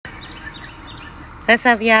What's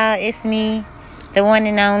up, y'all? It's me, the one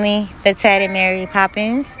and only, the Tatted Mary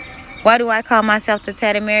Poppins. Why do I call myself the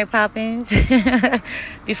Tatted Mary Poppins?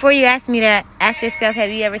 Before you ask me that, ask yourself,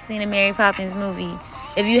 have you ever seen a Mary Poppins movie?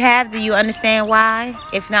 If you have, do you understand why?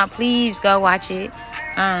 If not, please go watch it.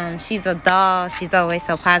 She's a doll. She's always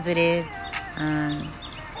so positive.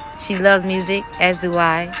 She loves music, as do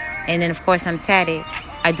I. And then, of course, I'm tatted.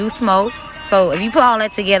 I do smoke. So if you put all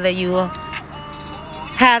that together, you will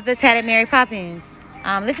have the Tatted Mary Poppins.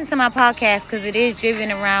 Listen to my podcast because it is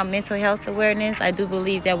driven around mental health awareness. I do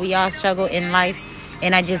believe that we all struggle in life.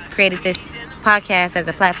 And I just created this podcast as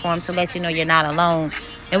a platform to let you know you're not alone.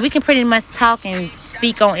 And we can pretty much talk and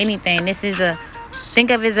speak on anything. Think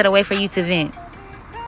of it as a way for you to vent.